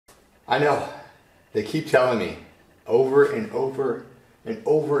I know. They keep telling me over and over and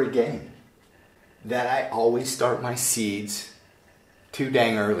over again that I always start my seeds too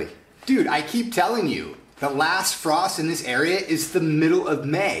dang early. Dude, I keep telling you, the last frost in this area is the middle of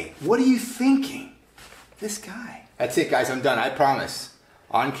May. What are you thinking? This guy. That's it, guys. I'm done. I promise.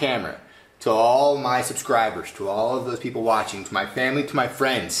 On camera. To all my subscribers, to all of those people watching, to my family, to my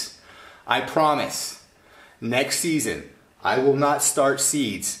friends, I promise, next season, I will not start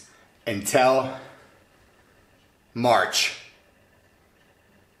seeds until March.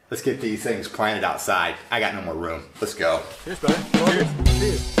 Let's get these things planted outside. I got no more room. Let's go. Cheers, brother.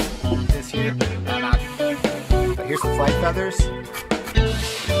 Cheers. This here. Here's the flight feathers.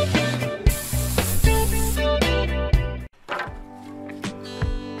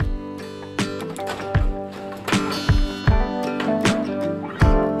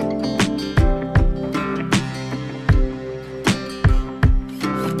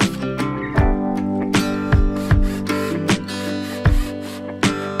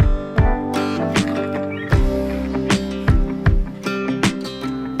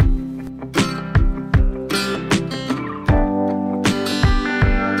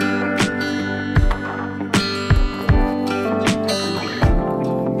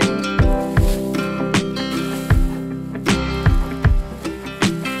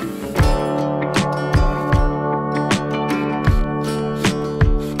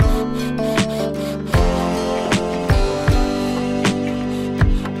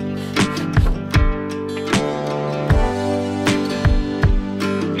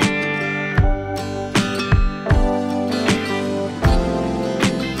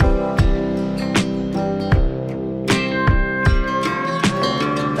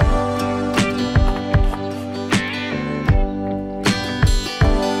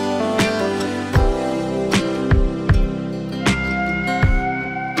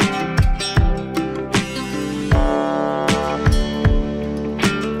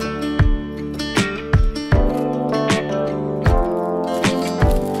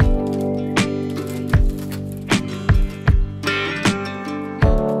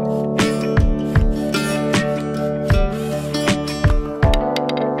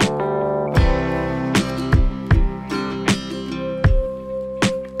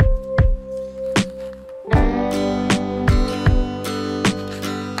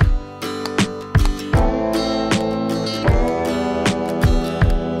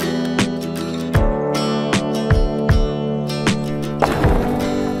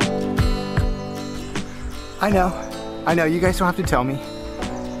 I know, you guys don't have to tell me.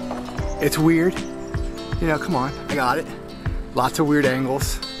 It's weird. You know, come on, I got it. Lots of weird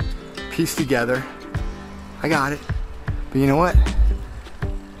angles, pieced together. I got it. But you know what?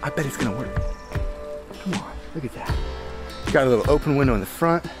 I bet it's gonna work. Come on, look at that. Got a little open window in the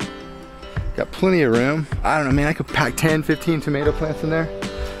front. Got plenty of room. I don't know, man, I could pack 10, 15 tomato plants in there.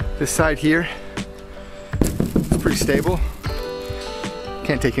 This side here, it's pretty stable.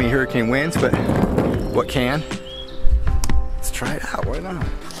 Can't take any hurricane winds, but what can? Let's try it out, why not?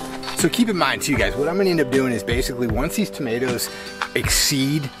 So keep in mind too, guys, what I'm gonna end up doing is basically once these tomatoes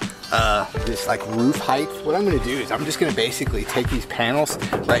exceed this like roof height, what I'm gonna do is I'm just gonna basically take these panels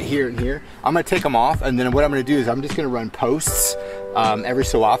right here and here. I'm gonna take them off, and then what I'm gonna do is I'm just gonna run posts every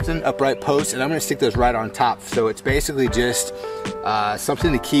so often, upright posts, and I'm gonna stick those right on top. So it's basically just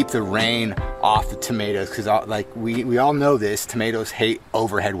something to keep the rain off the tomatoes, because like we all know this, tomatoes hate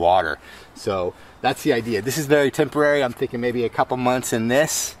overhead water. So that's the idea. This is very temporary. I'm thinking maybe a couple months in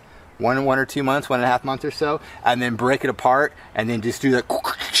this, one or 2 months, 1.5 months or so, and then break it apart and then just do the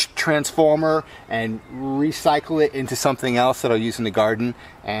transformer and recycle it into something else that I'll use in the garden,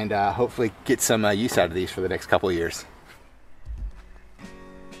 and hopefully get some use out of these for the next couple of years.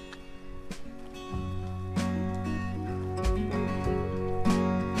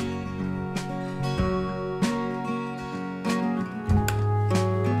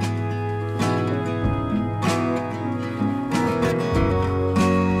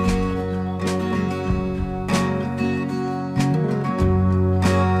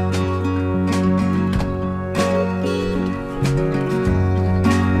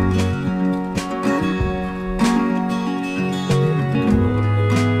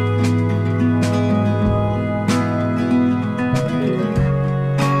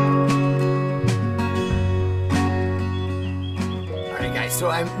 So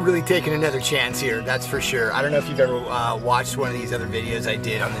I'm really taking another chance here, that's for sure. I don't know if you've ever watched one of these other videos I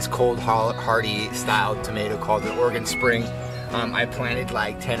did on this cold hardy style tomato called the Oregon Spring. I planted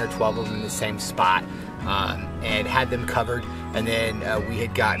like 10 or 12 of them in the same spot. and had them covered. And then we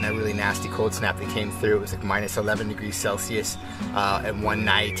had gotten a really nasty cold snap that came through. It was like minus 11 degrees Celsius in one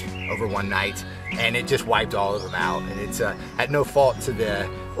night, and it just wiped all of them out. And it's at no fault to the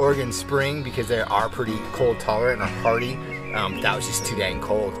Oregon spring, because they are pretty cold tolerant and are hardy. That was just too dang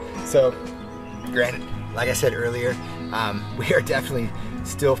cold. So granted, like I said earlier, we are definitely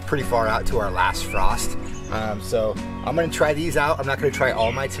still pretty far out to our last frost. So I'm gonna try these out. I'm not gonna try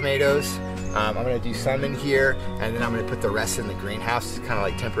all my tomatoes. I'm gonna do some in here, and then I'm gonna put the rest in the greenhouse to kind of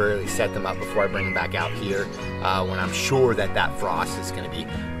like temporarily set them up before I bring them back out here when I'm sure that that frost is gonna be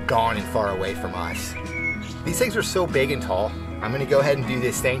gone and far away from us. These things are so big and tall. I'm gonna go ahead and do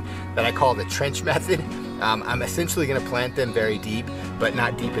this thing that I call the trench method. I'm essentially gonna plant them very deep, but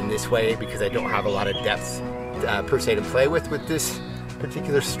not deep in this way because I don't have a lot of depth per se to play with this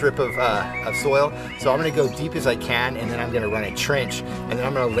particular strip of soil. So I'm gonna go deep as I can, and then I'm gonna run a trench, and then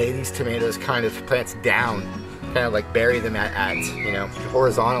I'm gonna lay these tomatoes kind of plants down, kind of like bury them at you know,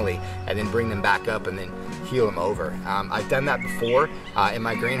 horizontally, and then bring them back up and then heal them over. I've done that before in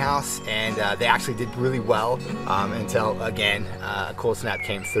my greenhouse, and they actually did really well until again a cold snap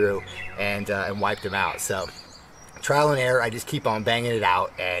came through and wiped them out. So trial and error, I just keep on banging it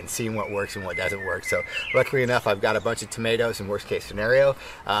out and seeing what works and what doesn't work. So luckily enough, I've got a bunch of tomatoes in worst case scenario.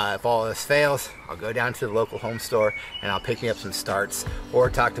 If all of this fails, I'll go down to the local home store and I'll pick me up some starts, or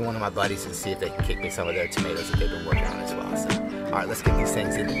talk to one of my buddies and see if they can kick me some of their tomatoes that they've been working on as well. So, all right, let's get these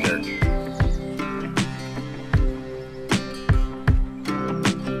things in the dirt.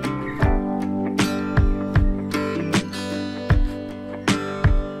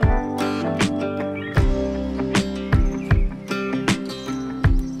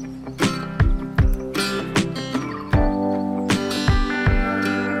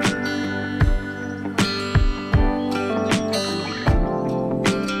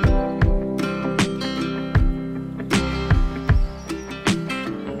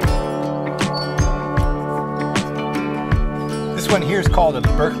 This one here is called a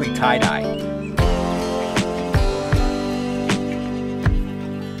Berkeley tie-dye.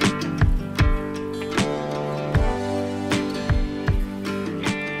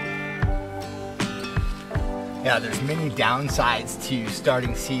 Yeah, there's many downsides to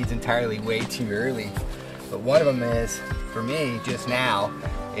starting seeds entirely way too early. But one of them is, for me, just now,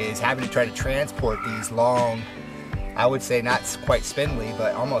 is having to try to transport these long, I would say not quite spindly,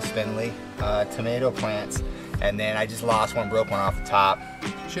 but almost spindly, tomato plants. And then I just lost one, broke one off the top.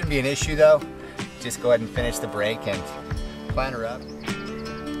 Shouldn't be an issue though. Just go ahead and finish the break and plant her up.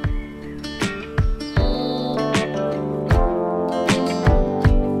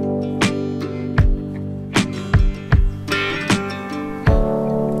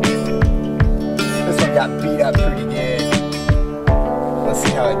 This one got beat up pretty good. Let's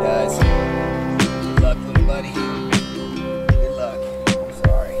see how it does. Good luck, little buddy. Good luck. I'm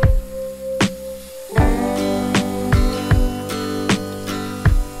sorry.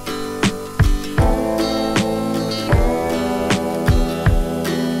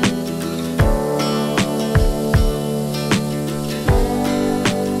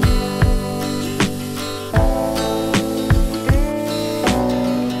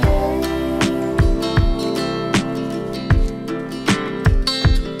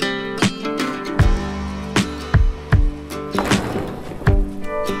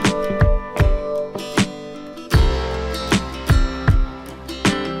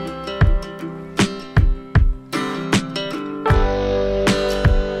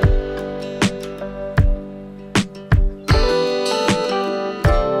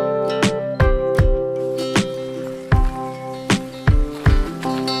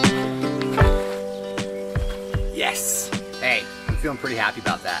 Yes! Hey, I'm feeling pretty happy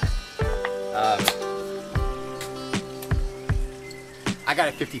about that. I got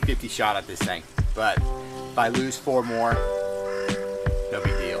a 50-50 shot at this thing, but if I lose 4 more, no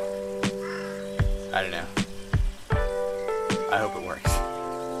big deal. I don't know. I hope it works.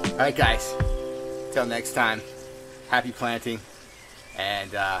 Alright guys, till next time, happy planting,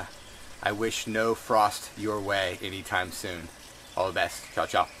 and I wish no frost your way anytime soon. All the best. Ciao,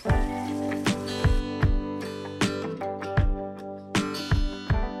 ciao.